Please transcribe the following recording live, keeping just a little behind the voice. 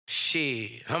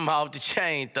Shit, I'm off the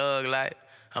chain, thug life.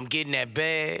 I'm getting that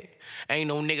bag. Ain't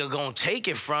no nigga gonna take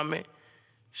it from me.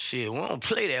 Shit, we don't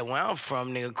play that where I'm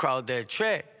from, nigga. Cross that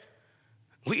track.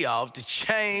 We off the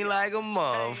chain like a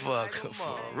motherfucker.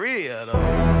 For real, though.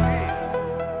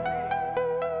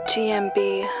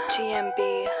 GMB.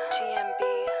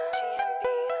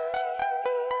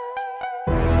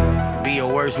 Be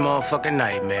your worst motherfucking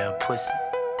nightmare, pussy.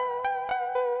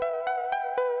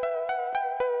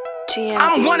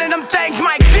 I'm one of them things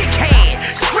Mike Vick had,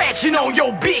 scratching on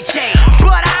your bitch ass.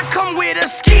 But I come with a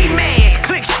ski mask,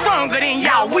 click stronger than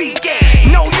y'all weak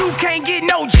ass. No, you can't get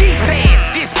no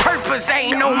G-Pass. This purpose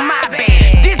ain't no my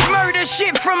bad. This murder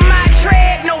shit from my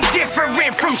track, no different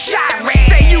from Chirac.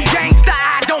 Say you gangsta,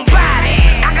 I don't buy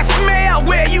that. I can smell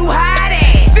where you hiding.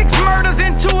 6 murders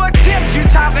and 2 attempts. You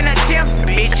talking attempts,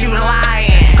 bitch, you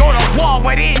lying. Go to war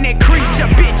with any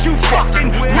creature, bitch, you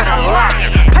fucking with a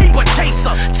lion. Paper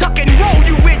chaser, tuck and roll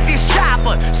you with this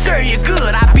chopper. Serve you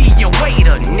good, I be your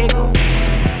waiter, nigga.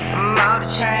 I'm out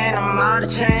the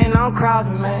chain, don't cross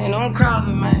me, man, don't cross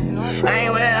me, man. I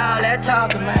ain't with all that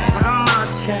talking, man, cause I'm out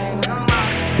the chain.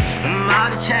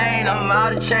 I'm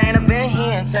out the chain, I've been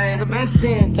hearing things, I've been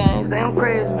seeing things, damn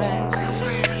crazy, man.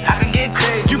 I can get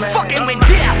crazy, you man. Fucking with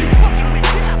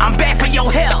death, I'm bad for your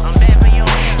health.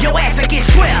 Your ass will get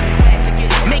swept,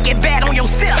 make it bad on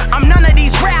yourself. I'm none of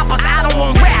these rappers, I don't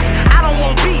want rap, I don't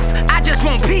want beef, I just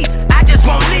want peace, I just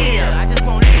want live.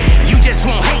 You just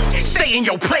want hate, stay in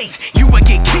your place, you will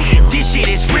get killed. This shit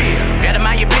is real, better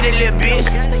mind your bitty little bitch,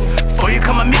 before you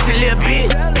come a missing little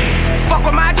bitch. Fuck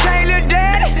with my chain, little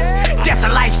daddy, that's a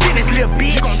life sentence, little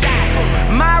bitch.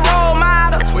 My role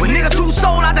model, with niggas who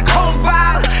sold out the coke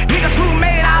bottle, niggas who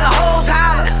made all the hoes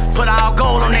holler, put all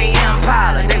gold on they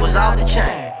Impala, they was off the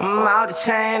chain. I'm out the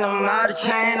chain,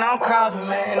 don't cross me,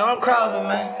 man, don't cross me,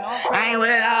 man. I ain't with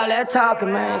all that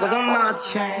talking, man, cause I'm out the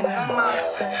chain.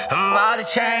 I'm out the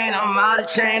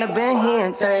chain, I've been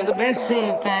hearing things, I've been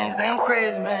seeing things, damn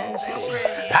crazy, man.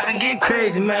 I can get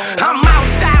crazy, man. I'm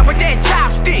outside with that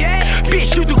chopstick,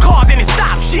 bitch, shoot through cars and it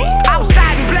stop shit.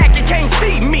 Outside in black, you can't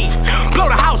see me, blow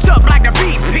the house up like the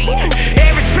BP.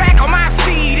 Every track on my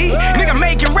CD, nigga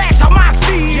making racks on my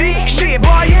CD. Shit,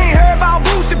 boy, you ain't heard about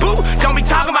Boosie Boo, don't be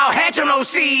talking about hatch on no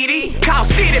CD. Call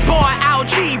City Boy out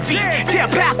GV. Tell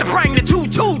Pastor bring the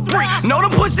 223. Know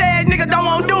them pussy ass niggas don't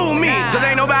want do me, cause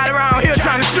ain't nobody around here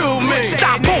trying to shoot me.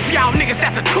 Stop both y'all niggas,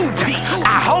 that's a 2-piece.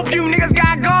 I hope you niggas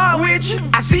got God with you.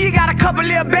 I see you got a couple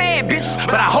little bad bitches,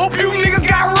 but I hope you niggas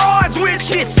got rods with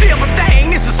you. This silver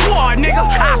thing, this a sword, nigga.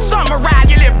 I summarize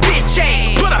your little bitch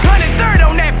ass.